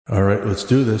All right, let's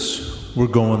do this. We're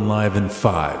going live in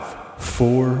 5,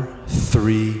 4,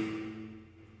 3.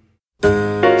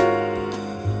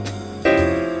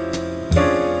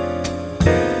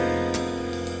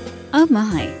 Oh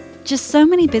my, just so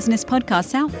many business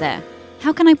podcasts out there.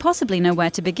 How can I possibly know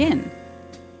where to begin?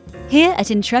 Here at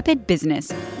Intrepid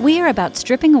Business, we are about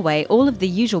stripping away all of the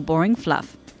usual boring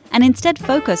fluff and instead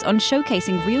focus on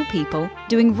showcasing real people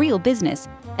doing real business,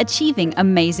 achieving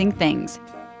amazing things.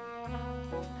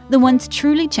 The ones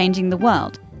truly changing the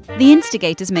world, the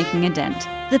instigators making a dent,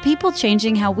 the people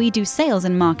changing how we do sales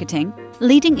and marketing,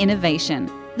 leading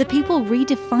innovation, the people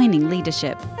redefining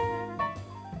leadership.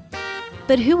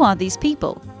 But who are these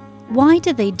people? Why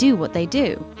do they do what they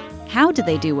do? How do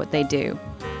they do what they do?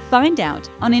 Find out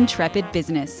on Intrepid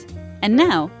Business. And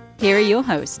now, here are your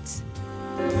hosts.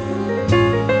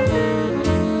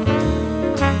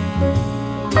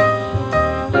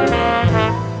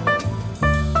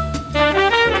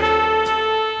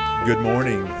 Good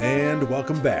morning and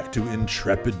welcome back to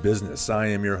Intrepid Business. I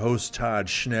am your host, Todd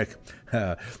Schneck.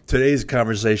 Today's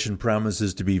conversation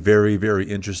promises to be very, very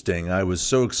interesting. I was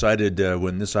so excited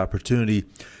when this opportunity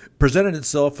presented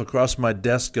itself across my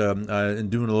desk in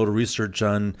doing a little research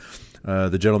on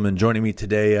the gentleman joining me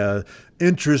today.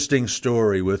 Interesting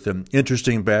story with an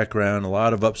interesting background, a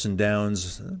lot of ups and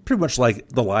downs, pretty much like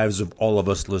the lives of all of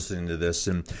us listening to this.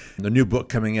 And the new book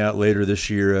coming out later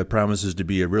this year promises to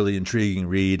be a really intriguing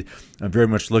read. I'm very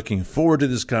much looking forward to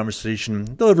this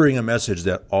conversation, delivering a message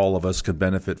that all of us could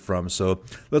benefit from. So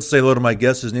let's say hello to my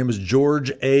guest. His name is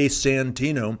George A.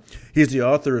 Santino. He's the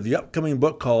author of the upcoming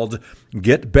book called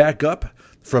Get Back Up: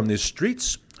 From the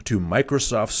Streets to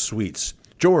Microsoft Suites.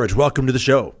 George, welcome to the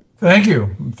show. Thank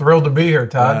you. I'm thrilled to be here,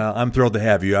 Todd. I'm thrilled to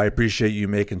have you. I appreciate you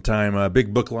making time.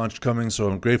 Big book launch coming, so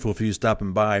I'm grateful for you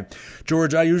stopping by.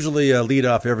 George, I usually lead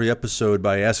off every episode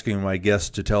by asking my guests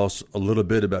to tell us a little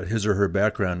bit about his or her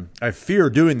background. I fear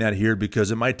doing that here because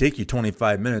it might take you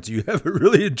 25 minutes. You have a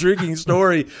really intriguing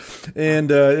story, and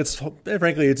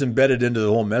frankly, it's embedded into the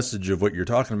whole message of what you're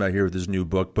talking about here with this new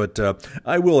book. But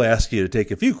I will ask you to take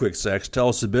a few quick secs. Tell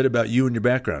us a bit about you and your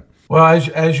background. Well,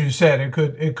 as you said,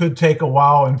 it could take a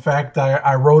while. In fact,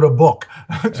 I wrote a book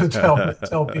to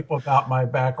tell people about my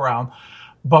background,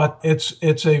 but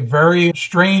it's a very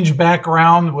strange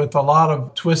background with a lot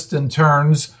of twists and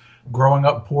turns. Growing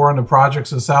up poor in the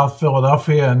projects of South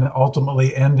Philadelphia, and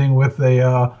ultimately ending with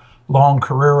a long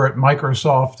career at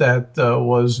Microsoft that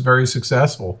was very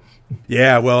successful.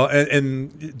 Yeah, well,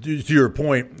 and to your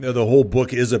point, the whole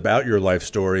book is about your life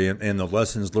story and the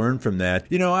lessons learned from that.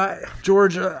 You know,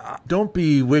 George, don't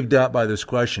be wigged out by this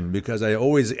question because I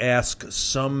always ask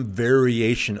some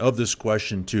variation of this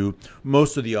question to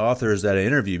most of the authors that I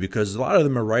interview because a lot of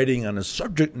them are writing on a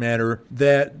subject matter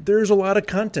that there's a lot of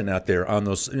content out there on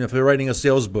those. You know, if they're writing a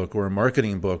sales book or a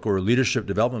marketing book or a leadership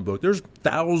development book, there's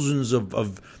thousands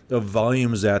of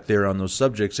volumes out there on those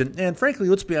subjects. And frankly,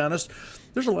 let's be honest,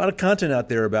 there's a lot of content out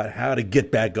there about how to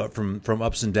get back up from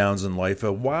ups and downs in life.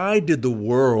 Why did the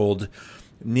world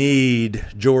need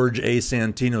George A.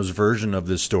 Santino's version of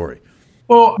this story?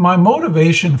 Well, my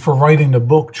motivation for writing the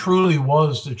book truly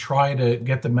was to try to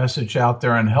get the message out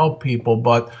there and help people.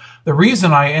 But the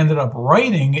reason I ended up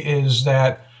writing is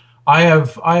that I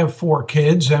have 4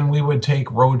 kids, and we would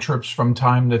take road trips from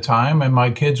time to time. And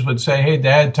my kids would say, "Hey,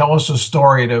 Dad, tell us a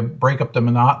story to break up the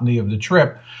monotony of the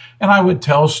trip." And I would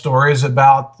tell stories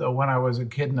about when I was a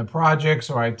kid in the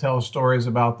projects, or I'd tell stories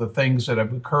about the things that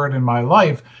have occurred in my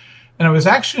life. And it was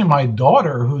actually my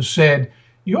daughter who said,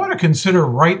 "You ought to consider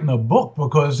writing a book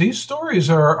because these stories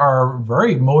are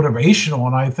very motivational,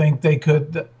 and I think they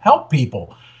could help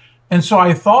people." And so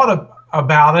I thought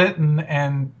about it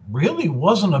and really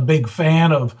wasn't a big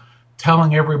fan of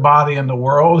telling everybody in the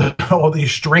world, all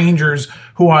these strangers,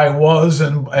 who I was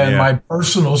and my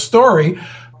personal story.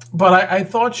 But I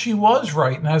thought she was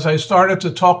right. And as I started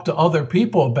to talk to other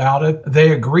people about it,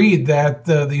 they agreed that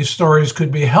these stories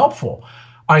could be helpful.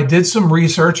 I did some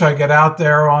research. I got out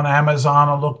there on Amazon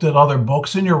and looked at other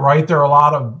books. And you're right, there are a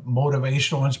lot of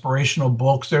motivational, inspirational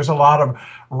books. There's a lot of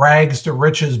rags to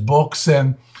riches books.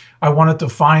 And I wanted to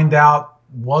find out,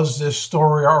 was this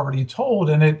story already told?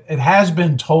 And it has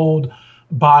been told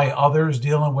by others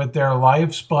dealing with their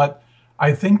lives. But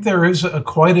I think there is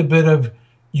quite a bit of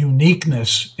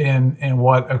uniqueness in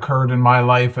what occurred in my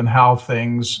life and how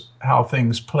things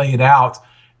played out.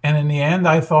 And in the end,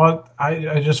 I thought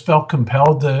I just felt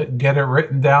compelled to get it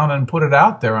written down and put it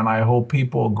out there. And I hope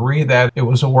people agree that it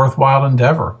was a worthwhile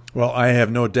endeavor. Well, I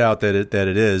have no doubt that it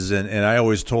is. And I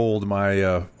always told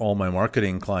my all my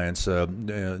marketing clients,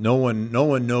 no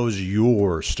one knows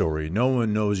your story. No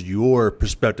one knows your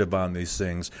perspective on these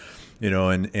things.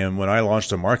 And when I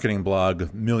launched a marketing blog a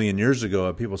million years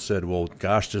ago, people said, well,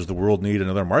 gosh, does the world need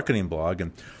another marketing blog?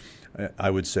 And I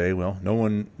would say, well, no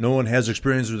one has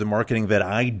experience with the marketing that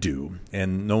I do,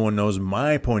 and no one knows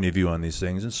my point of view on these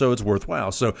things, and so it's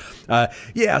worthwhile. So, so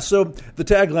the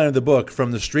tagline of the book,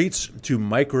 From the Streets to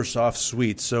Microsoft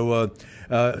Suites. So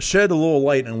shed a little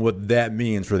light on what that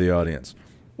means for the audience.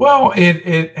 Well,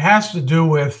 it has to do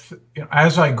with,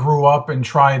 as I grew up and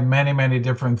tried many, many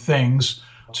different things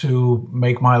to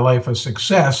make my life a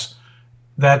success,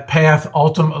 that path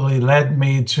ultimately led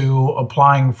me to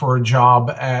applying for a job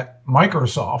at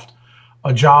Microsoft,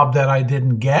 a job that I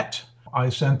didn't get. I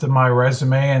sent them my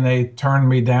resume and they turned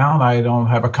me down. I don't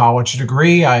have a college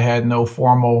degree. I had no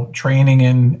formal training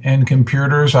in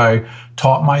computers. I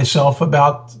taught myself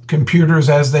about computers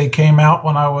as they came out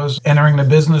when I was entering the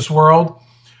business world.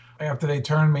 After they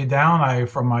turned me down,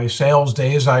 from my sales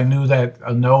days, I knew that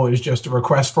a no is just a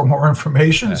request for more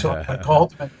information. So I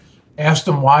called them, asked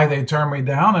them why they turned me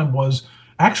down, and was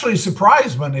actually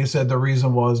surprised when they said the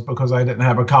reason was because I didn't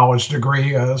have a college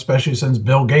degree, especially since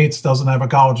Bill Gates doesn't have a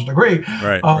college degree.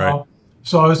 Right.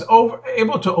 So I was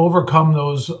able to overcome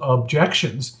those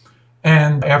objections.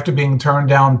 And after being turned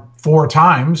down 4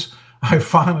 times, I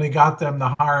finally got them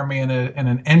to hire me in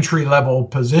an entry-level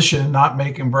position, not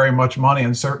making very much money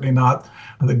and certainly not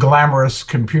the glamorous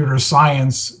computer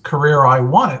science career I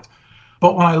wanted.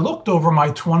 But when I looked over my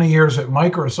 20 years at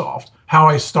Microsoft, how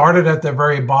I started at the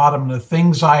very bottom, the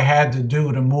things I had to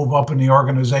do to move up in the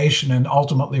organization and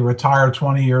ultimately retire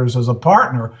 20 years as a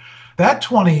partner, that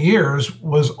 20 years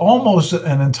was almost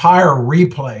an entire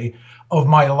replay of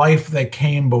my life that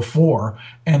came before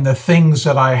and the things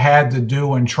that I had to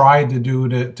do and tried to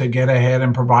do to get ahead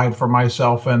and provide for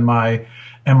myself and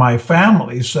my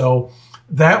family. So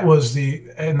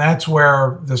that's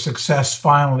where the success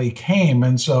finally came.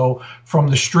 And so From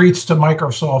the Streets to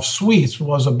Microsoft Suites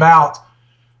was about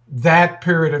that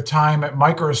period of time at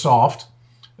Microsoft.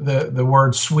 The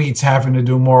word suites having to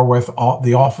do more with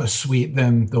the office suite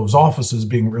than those offices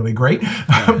being really great.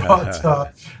 But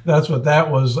that's what that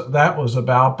was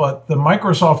about. But the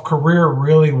Microsoft career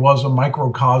really was a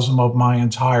microcosm of my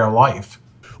entire life.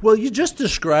 Well, you just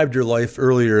described your life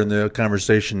earlier in the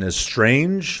conversation as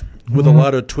strange with a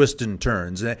lot of twists and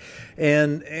turns.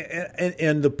 And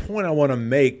the point I want to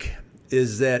make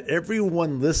is that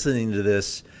everyone listening to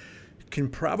this can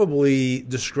probably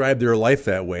describe their life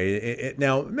that way.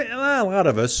 Now, a lot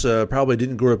of us probably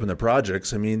didn't grow up in the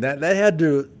projects. I mean, that had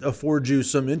to afford you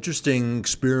some interesting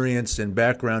experience and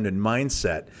background and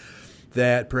mindset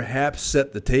that perhaps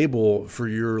set the table for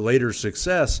your later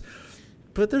success.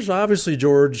 But there's obviously,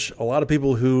 George, a lot of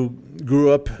people who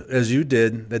grew up as you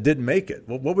did that didn't make it.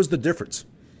 What was the difference?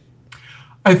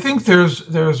 I think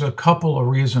there's a couple of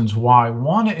reasons why.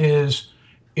 One is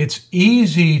it's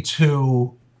easy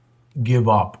to give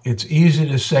up. It's easy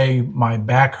to say my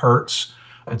back hurts.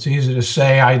 It's easy to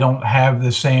say I don't have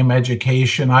the same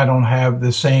education. I don't have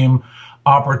the same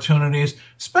opportunities,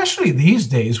 especially these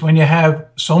days when you have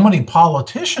so many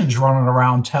politicians running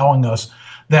around telling us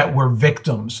that we're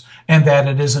victims and that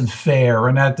it isn't fair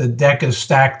and that the deck is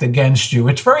stacked against you.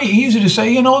 It's very easy to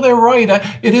say, they're right.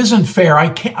 It isn't fair. I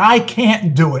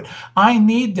can't do it. I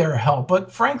need their help.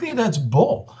 But frankly, that's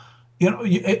bull.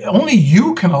 Only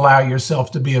you can allow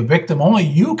yourself to be a victim. Only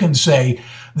you can say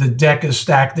the deck is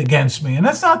stacked against me. And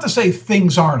that's not to say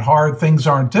things aren't hard, things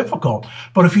aren't difficult.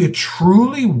 But if you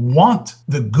truly want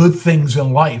the good things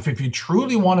in life, if you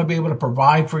truly want to be able to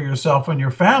provide for yourself and your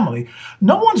family,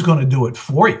 no one's going to do it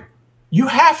for you. You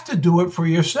have to do it for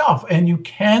yourself, and you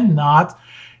cannot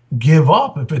give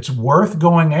up. If it's worth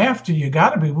going after, you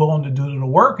got to be willing to do the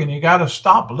work, and you got to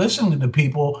stop listening to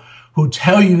people who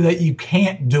tell you that you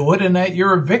can't do it and that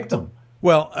you're a victim.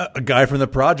 Well, a guy from the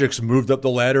projects moved up the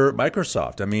ladder at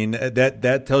Microsoft. I mean,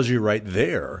 that tells you right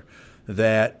there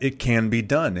that it can be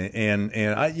done. And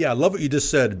I love what you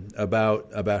just said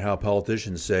about how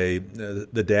politicians say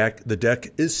the deck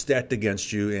is stacked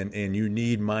against you and you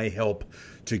need my help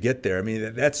to get there. I mean,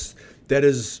 it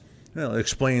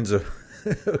explains a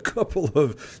couple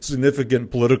of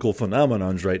significant political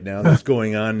phenomenons right now that's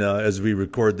going on as we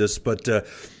record this,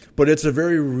 but it's a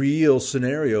very real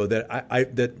scenario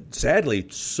that sadly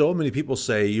so many people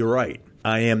say you're right.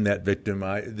 I am that victim.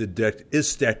 The deck is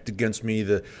stacked against me.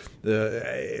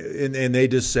 And they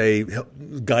just say,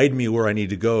 guide me where I need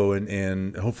to go,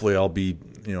 and hopefully I'll be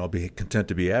content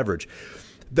to be average.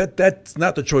 That's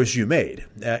not the choice you made,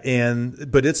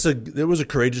 but it was a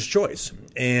courageous choice,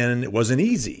 and it wasn't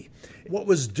easy. What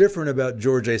was different about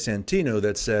George A. Santino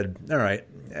that said, all right,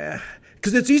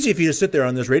 Because it's easy for you to sit there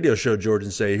on this radio show, George,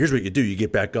 and say, here's what you do. You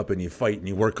get back up and you fight and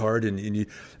you work hard. And you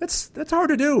that's hard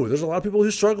to do. There's a lot of people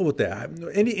who struggle with that.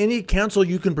 Any counsel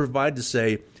you can provide to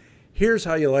say, here's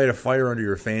how you light a fire under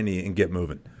your fanny and get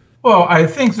moving. Well, I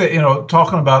think that,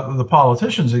 talking about the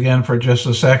politicians again for just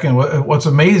a second, what's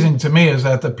amazing to me is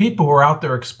that the people who are out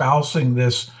there espousing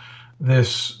this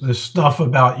stuff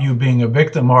about you being a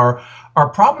victim are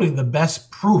probably the best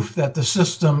proof that the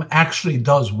system actually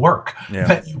does work,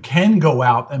 that you can go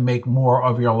out and make more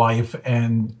of your life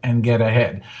and get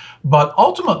ahead. But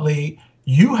ultimately,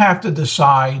 you have to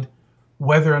decide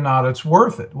whether or not it's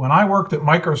worth it. When I worked at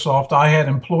Microsoft, I had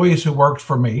employees who worked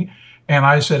for me. And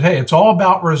I said, hey, it's all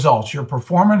about results. Your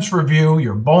performance review,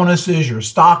 your bonuses, your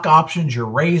stock options, your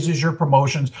raises, your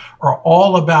promotions are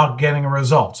all about getting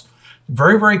results.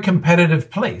 Very, very competitive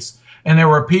place. And there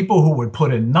were people who would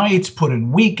put in nights, put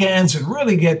in weekends, and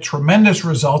really get tremendous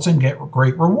results and get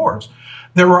great rewards.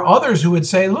 There were others who would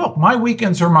say, look, my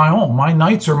weekends are my own. My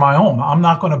nights are my own. I'm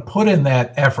not going to put in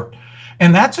that effort.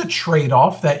 And that's a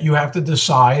trade-off that you have to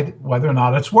decide whether or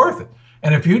not it's worth it.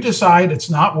 And if you decide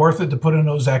it's not worth it to put in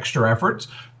those extra efforts,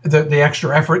 the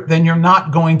extra effort, then you're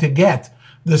not going to get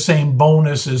the same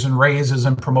bonuses and raises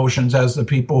and promotions as the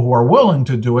people who are willing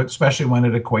to do it, especially when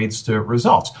it equates to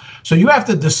results. So you have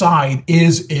to decide,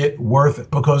 is it worth it?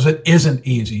 Because it isn't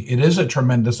easy. It is a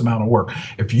tremendous amount of work.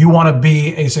 If you want to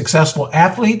be a successful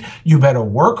athlete, you better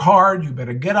work hard. You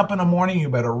better get up in the morning. You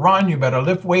better run. You better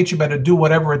lift weights. You better do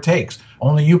whatever it takes.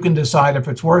 Only you can decide if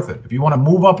it's worth it. If you want to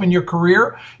move up in your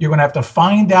career, you're going to have to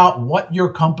find out what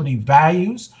your company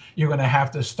values. You're going to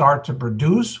have to start to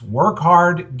produce, work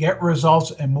hard, get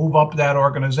results, and move up that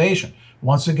organization.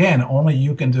 Once again, only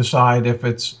you can decide if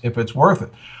it's worth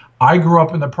it. I grew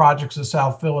up in the projects of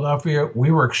South Philadelphia.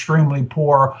 We were extremely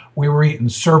poor. We were eating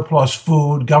surplus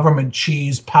food, government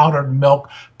cheese, powdered milk,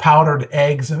 powdered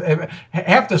eggs.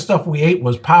 Half the stuff we ate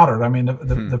was powdered. I mean,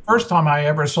 the first time I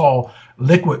ever saw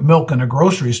liquid milk in a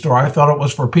grocery store, I thought it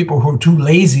was for people who were too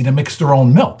lazy to mix their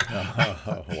own milk.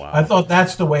 Oh, wow. I thought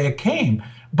that's the way it came.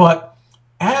 But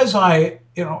as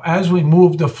we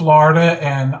moved to Florida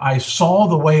and I saw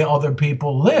the way other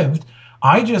people lived,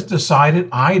 I just decided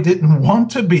I didn't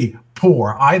want to be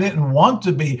poor. I didn't want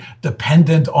to be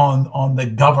dependent on the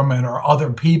government or other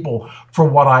people for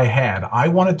what I had. I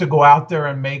wanted to go out there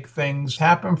and make things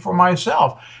happen for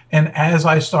myself. And as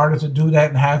I started to do that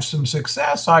and have some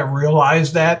success, I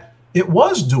realized that it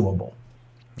was doable.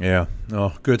 Yeah.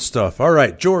 Oh, good stuff. All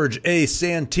right. George A.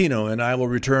 Santino and I will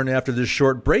return after this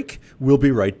short break. We'll be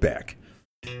right back.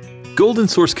 Golden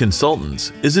Source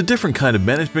Consultants is a different kind of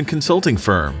management consulting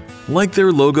firm. Like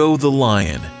their logo, the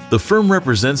lion, the firm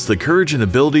represents the courage and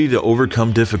ability to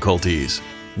overcome difficulties.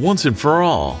 Once and for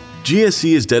all,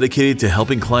 GSC is dedicated to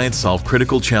helping clients solve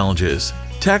critical challenges,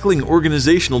 tackling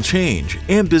organizational change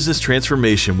and business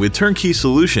transformation with turnkey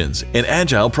solutions and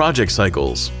agile project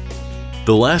cycles.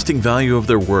 The lasting value of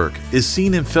their work is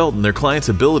seen and felt in their clients'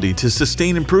 ability to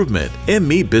sustain improvement and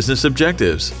meet business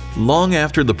objectives long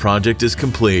after the project is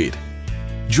complete.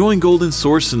 Join Golden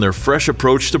Source in their fresh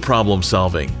approach to problem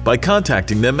solving by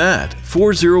contacting them at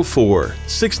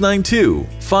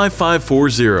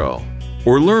 404-692-5540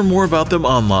 or learn more about them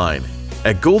online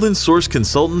at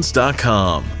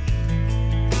goldensourceconsultants.com.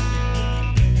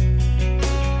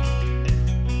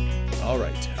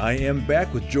 I am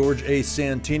back with George A.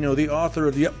 Santino, the author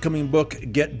of the upcoming book,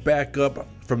 Get Back Up,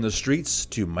 From the Streets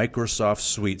to Microsoft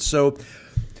Suite. So,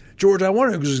 George, I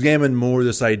want to examine more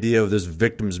this idea of this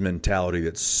victim's mentality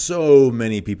that so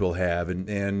many people have,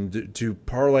 and to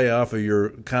parlay off of your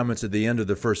comments at the end of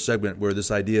the first segment where this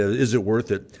idea, is it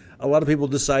worth it? A lot of people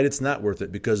decide it's not worth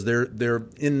it because they're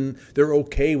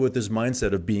okay with this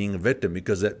mindset of being a victim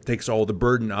because that takes all the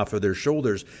burden off of their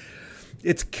shoulders.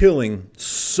 It's killing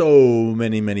so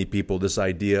many people, this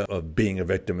idea of being a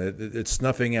victim. It's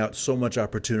snuffing out so much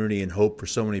opportunity and hope for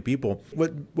so many people.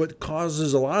 What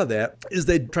causes a lot of that is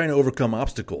they're trying to overcome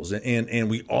obstacles, and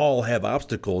we all have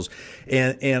obstacles.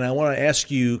 And I want to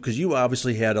ask you, because you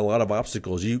obviously had a lot of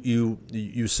obstacles.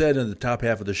 You said in the top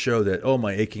half of the show that, oh,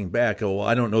 my aching back. Oh, well,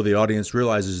 I don't know the audience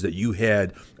realizes that you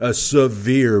had a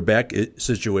severe back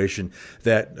situation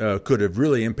that could have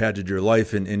really impacted your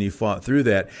life, and you fought through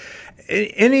that.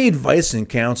 Any advice and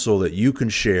counsel that you can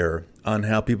share on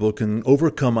how people can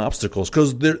overcome obstacles?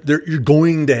 Because you're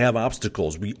going to have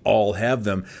obstacles. We all have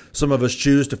them. Some of us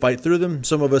choose to fight through them.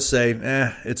 Some of us say,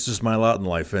 it's just my lot in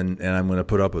life, and I'm going to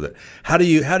put up with it. How do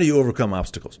you overcome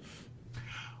obstacles?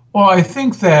 Well, I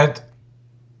think that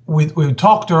we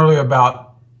talked earlier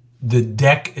about the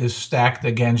deck is stacked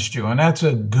against you, and that's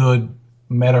a good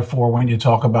metaphor when you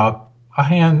talk about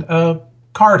a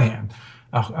card hand.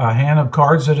 a hand of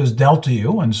cards that is dealt to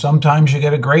you. And sometimes you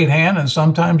get a great hand and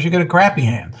sometimes you get a crappy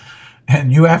hand.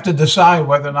 And you have to decide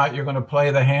whether or not you're going to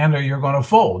play the hand or you're going to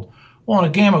fold. Well, in a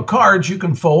game of cards, you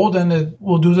can fold and it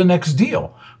will do the next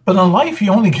deal. But in life,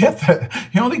 you only get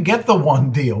the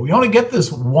one deal. You only get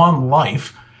this one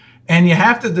life. And you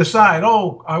have to decide,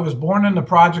 I was born in the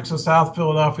projects of South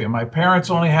Philadelphia. My parents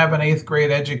only have an 8th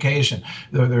grade education.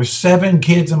 There's 7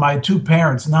 kids and my 2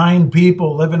 parents, 9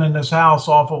 people living in this house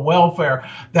off of welfare.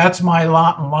 That's my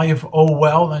lot in life. Oh,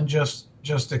 well, and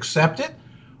just accept it.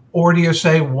 Or do you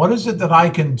say, what is it that I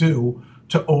can do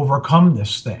to overcome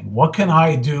this thing? What can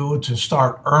I do to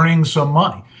start earning some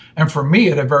money? And for me,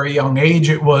 at a very young age,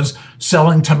 it was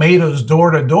selling tomatoes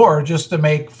door to door just to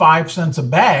make 5 cents a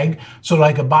bag so that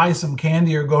I could buy some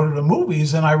candy or go to the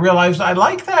movies. And I realized I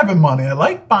liked having money. I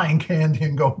liked buying candy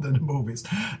and going to the movies.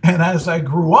 And as I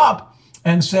grew up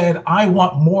and said, I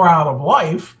want more out of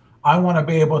life, I want to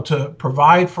be able to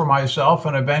provide for myself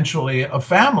and eventually a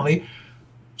family,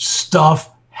 stuff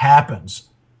happens.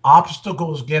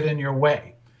 Obstacles get in your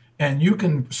way. And you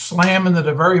can slam into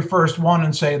the very first one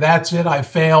and say, that's it, I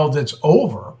failed, it's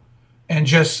over, and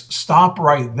just stop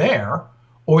right there.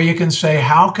 Or you can say,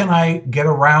 how can I get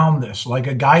around this? Like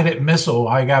a guided missile,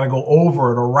 I got to go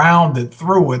over it, around it,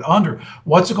 through it, under.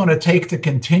 What's it going to take to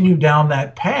continue down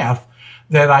that path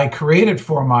that I created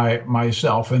for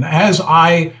myself? And as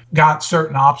I got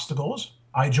certain obstacles,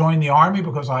 I joined the Army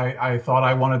because I thought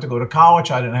I wanted to go to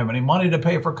college. I didn't have any money to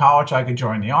pay for college. I could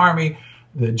join the Army.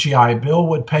 The GI Bill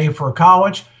would pay for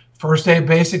college. First day of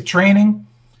basic training,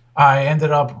 I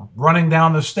ended up running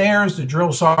down the stairs. The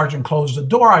drill sergeant closed the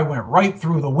door. I went right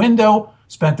through the window,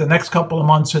 spent the next couple of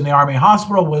months in the Army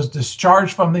hospital, was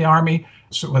discharged from the Army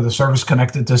with a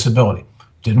service-connected disability.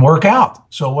 Didn't work out.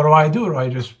 So what do? Do I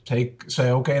just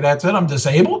say, okay, that's it, I'm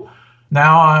disabled?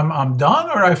 Now I'm done?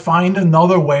 Or I find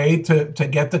another way to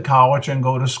get to college and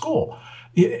go to school?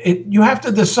 You have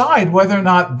to decide whether or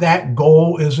not that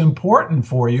goal is important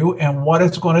for you and what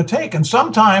it's going to take. And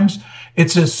sometimes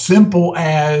it's as simple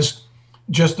as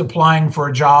just applying for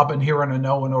a job and hearing a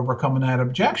no and overcoming that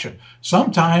objection.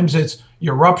 Sometimes it's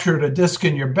you ruptured a disc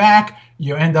in your back,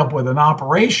 you end up with an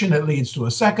operation, it leads to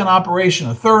a second operation,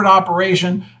 a third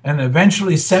operation, and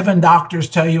eventually 7 doctors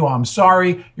tell you, I'm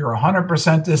sorry, you're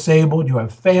 100% disabled, you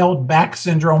have failed back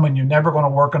syndrome, and you're never going to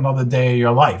work another day of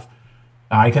your life.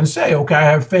 I can say, okay, I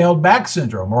have failed back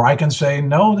syndrome. Or I can say,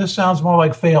 no, this sounds more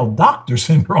like failed doctor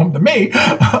syndrome to me.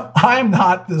 I'm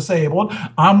not disabled.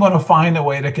 I'm going to find a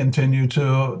way to continue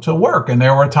to work. And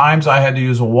there were times I had to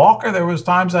use a walker. There was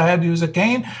times I had to use a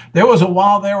cane. There was a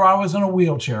while there where I was in a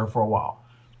wheelchair for a while.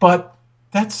 But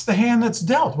that's the hand that's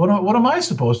dealt. What am I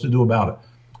supposed to do about it?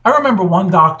 I remember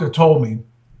one doctor told me,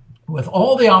 with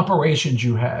all the operations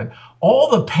you had,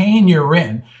 all the pain you're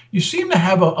in, you seem to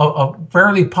have a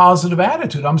fairly positive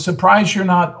attitude. I'm surprised you're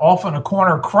not off in a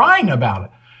corner crying about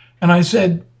it. And I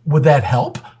said, would that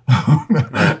help?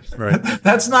 Right.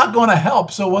 That's not going to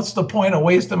help. So what's the point of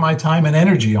wasting my time and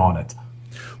energy on it?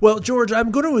 Well, George,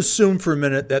 I'm going to assume for a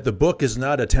minute that the book is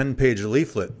not a 10-page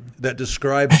leaflet that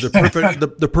describes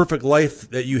the perfect life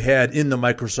that you had in the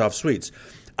Microsoft suites.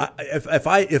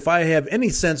 If I have any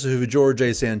sense of who George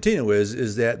A. Santino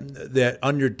is that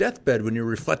on your deathbed, when you're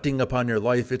reflecting upon your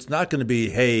life, it's not going to be,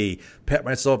 hey, pat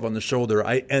myself on the shoulder,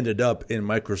 I ended up in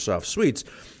Microsoft Suites.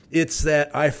 It's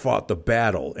that I fought the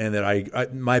battle, and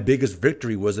that my biggest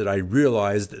victory was that I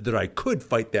realized that I could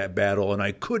fight that battle, and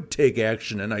I could take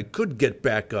action, and I could get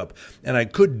back up, and I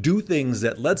could do things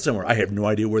that led somewhere. I have no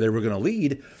idea where they were going to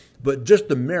lead, but just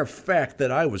the mere fact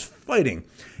that I was fighting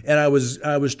and I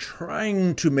was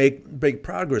trying to make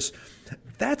progress.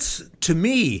 That's, to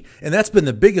me, and that's been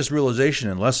the biggest realization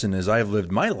and lesson as I've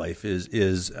lived my life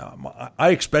is I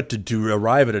expected to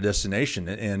arrive at a destination,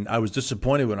 and I was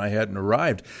disappointed when I hadn't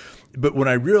arrived. But when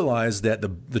I realized that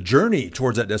the journey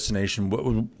towards that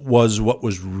destination was what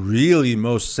was really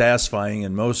most satisfying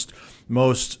and most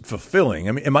fulfilling.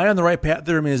 I mean, am I on the right path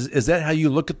there? I mean, is that how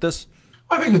you look at this?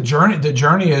 I think the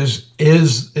journey is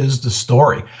the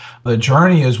story. The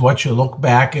journey is what you look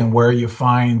back and where you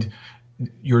find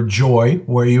your joy,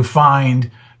 where you find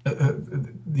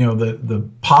the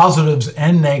positives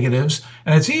and negatives.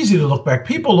 And it's easy to look back.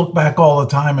 People look back all the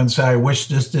time and say, I wish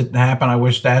this didn't happen, I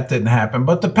wish that didn't happen.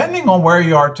 But depending on where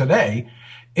you are today,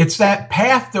 it's that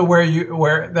path to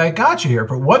where that got you here.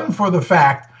 If it wasn't for the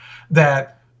fact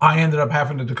that I ended up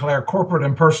having to declare corporate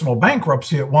and personal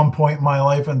bankruptcy at one point in my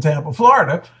life in Tampa,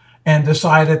 Florida, and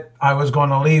decided I was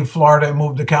going to leave Florida and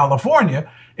move to California.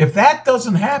 If that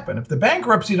doesn't happen, if the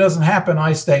bankruptcy doesn't happen,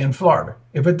 I stay in Florida.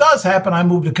 If it does happen, I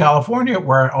move to California,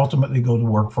 where I ultimately go to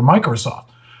work for Microsoft.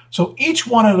 So each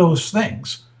one of those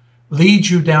things lead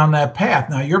you down that path.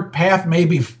 Now, your path may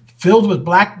be filled with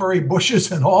blackberry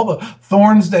bushes and all the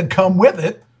thorns that come with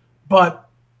it, but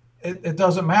it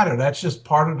doesn't matter. That's just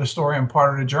part of the story and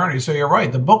part of the journey. So you're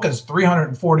right. The book is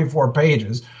 344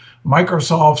 pages.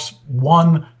 Microsoft's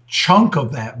one chunk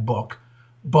of that book,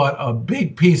 but a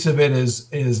big piece of it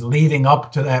is leading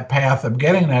up to that path of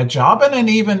getting that job. And then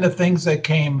even the things that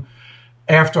came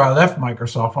after I left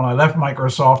Microsoft. When I left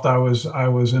Microsoft, I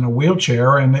was in a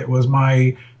wheelchair, and it was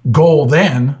my goal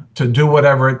then to do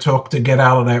whatever it took to get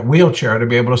out of that wheelchair, to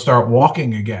be able to start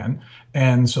walking again.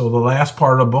 And so the last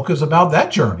part of the book is about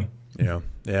that journey. Yeah.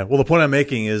 Well, the point I'm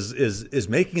making is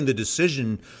making the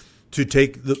decision to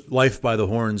take the life by the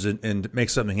horns and make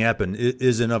something happen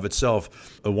is in of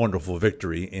itself a wonderful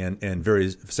victory and very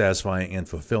satisfying and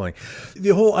fulfilling. The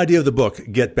whole idea of the book,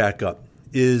 Get Back Up,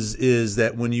 is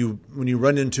that when you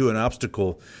run into an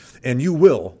obstacle, and you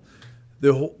will,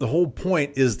 the whole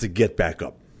point is to get back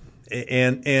up.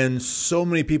 And so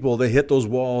many people, they hit those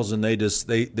walls and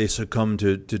they succumb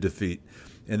to defeat.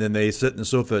 And then they sit in the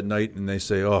sofa at night and they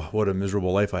say, "Oh, what a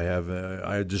miserable life I have.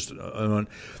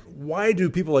 Why do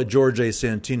people like George A.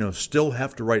 Santino still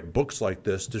have to write books like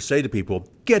this to say to people,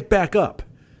 get back up?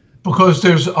 Because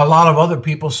there's a lot of other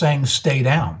people saying, stay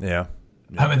down. Yeah.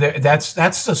 I mean, that's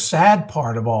the sad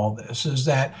part of all this, is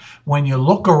that when you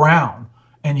look around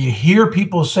and you hear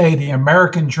people say the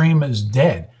American dream is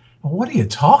dead, well, what are you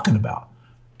talking about?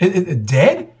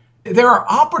 Dead? There are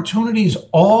opportunities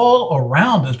all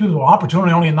around us. People,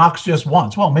 opportunity only knocks just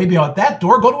once. Well, maybe at that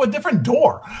door, go to a different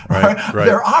door. Right.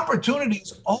 There are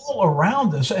opportunities all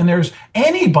around us, and there's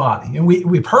anybody, and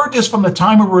we've heard this from the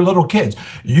time we were little kids.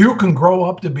 You can grow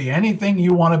up to be anything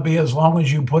you want to be as long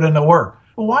as you put in the work.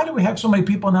 Well, why do we have so many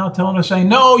people now telling us, saying,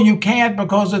 no, you can't,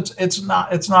 because it's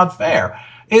not fair?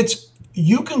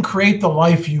 You can create the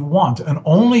life you want, and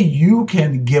only you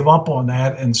can give up on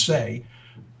that and say,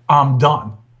 I'm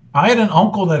done. I had an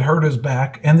uncle that hurt his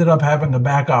back, ended up having a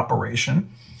back operation.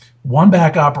 One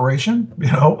back operation,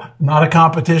 not a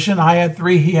competition. I had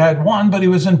 3, he had 1, but he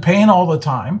was in pain all the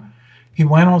time. He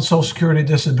went on Social Security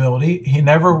disability. He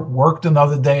never worked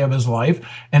another day of his life.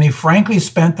 And he frankly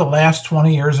spent the last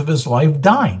 20 years of his life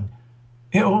dying.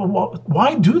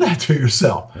 Why do that to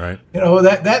yourself? Right.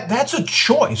 That's a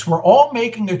choice. We're all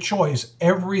making a choice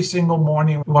every single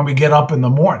morning when we get up in the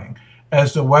morning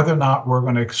as to whether or not we're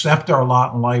going to accept our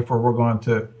lot in life, or we're going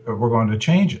to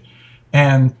change it.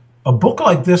 And a book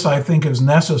like this, I think, is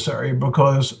necessary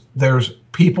because there's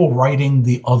people writing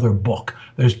the other book.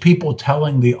 There's people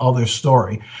telling the other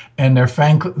story, and they're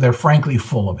frankly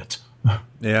full of it.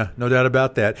 Yeah, no doubt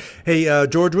about that. Hey,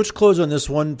 George, let's close on this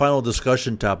one final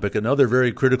discussion topic. Another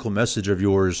very critical message of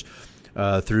yours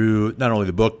through not only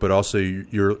the book but also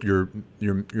your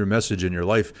message in your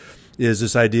life is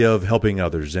this idea of helping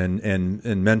others and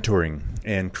mentoring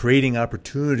and creating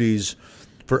opportunities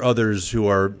for others who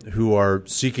are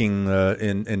seeking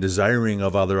and desiring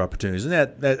of other opportunities. And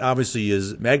that obviously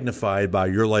is magnified by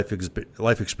your life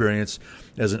experience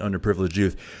as an underprivileged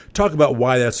youth. Talk about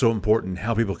why that's so important,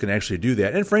 how people can actually do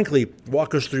that, and frankly,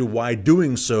 walk us through why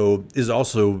doing so is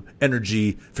also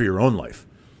energy for your own life.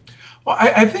 Well,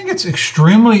 I think it's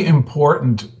extremely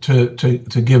important to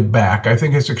give back. I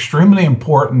think it's extremely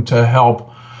important to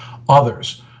help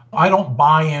others. I don't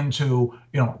buy into,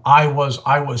 I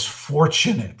was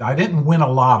fortunate. I didn't win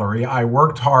a lottery. I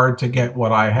worked hard to get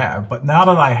what I have. But now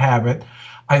that I have it,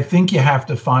 I think you have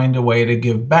to find a way to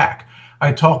give back.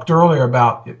 I talked earlier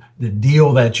about the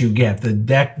deal that you get, the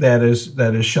deck that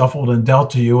is shuffled and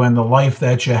dealt to you, and the life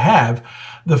that you have.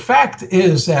 The fact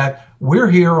is that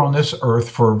we're here on this earth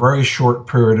for a very short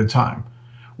period of time.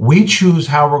 We choose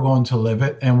how we're going to live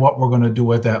it and what we're going to do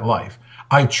with that life.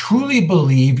 I truly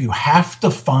believe you have to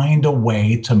find a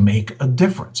way to make a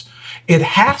difference. It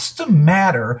has to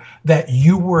matter that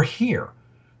you were here.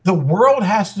 The world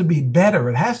has to be better.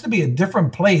 It has to be a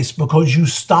different place because you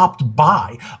stopped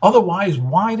by. Otherwise,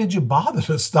 why did you bother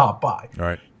to stop by?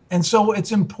 Right. And so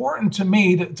it's important to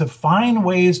me to find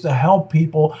ways to help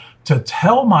people, to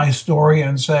tell my story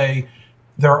and say,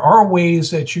 there are ways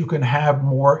that you can have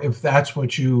more if that's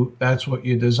what you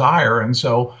desire. And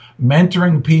so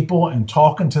mentoring people and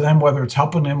talking to them, whether it's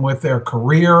helping them with their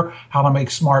career, how to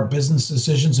make smart business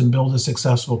decisions and build a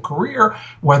successful career,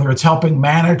 whether it's helping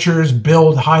managers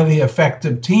build highly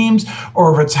effective teams,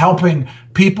 or if it's helping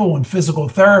people in physical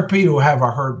therapy who have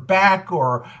a hurt back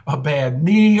or a bad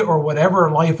knee or whatever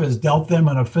life has dealt them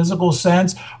in a physical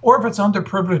sense, or if it's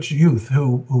underprivileged youth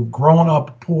who've grown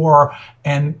up poor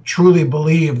and truly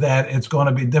believe that it's going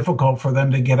to be difficult for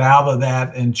them to get out of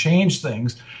that and change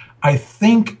things. I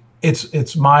think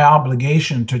it's my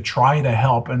obligation to try to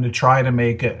help and to try to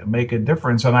make a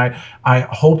difference. And I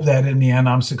hope that in the end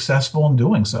I'm successful in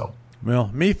doing so.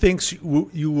 Well, methinks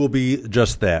you will be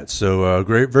just that. So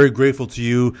very grateful to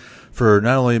you for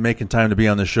not only making time to be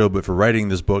on the show, but for writing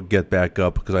this book, Get Back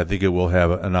Up, because I think it will have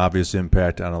an obvious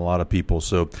impact on a lot of people.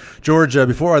 So, George,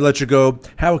 before I let you go,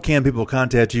 how can people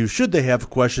contact you? Should they have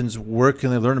questions? Where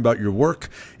can they learn about your work?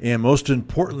 And most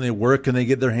importantly, where can they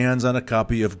get their hands on a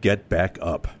copy of Get Back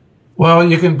Up? Well,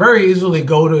 you can very easily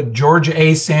go to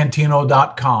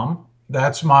georgeasantino.com.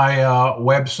 That's my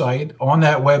website. On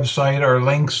that website are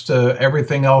links to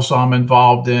everything else I'm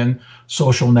involved in,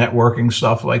 social networking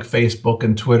stuff like Facebook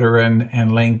and Twitter and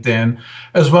LinkedIn,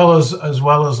 as well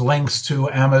as links to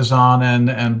Amazon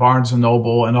and Barnes and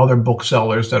Noble and other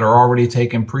booksellers that are already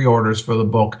taking pre-orders for the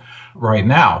book right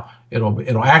now.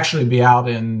 It'll actually be out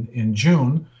in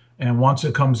June. And once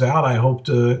it comes out, I hope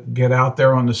to get out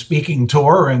there on the speaking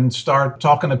tour and start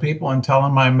talking to people and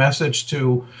telling my message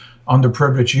to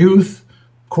underprivileged youth,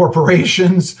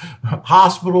 corporations,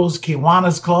 hospitals,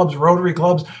 Kiwanis clubs, Rotary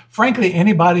clubs. Frankly,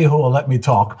 anybody who will let me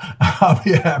talk, I'll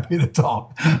be happy to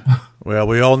talk. Well,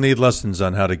 we all need lessons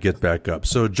on how to get back up.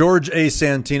 So George A.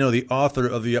 Santino, the author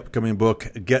of the upcoming book,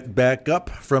 Get Back Up,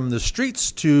 From the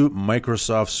Streets to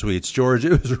Microsoft Suites. George,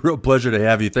 it was a real pleasure to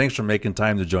have you. Thanks for making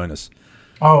time to join us.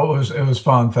 Oh, it was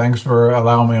fun. Thanks for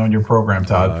allowing me on your program,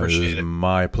 Todd. Appreciate it.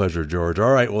 My pleasure, George. All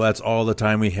right, well, that's all the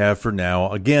time we have for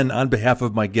now. Again, on behalf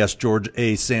of my guest, George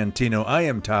A. Santino, I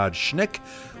am Todd Schnick.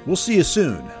 We'll see you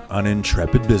soon on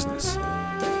Intrepid Business.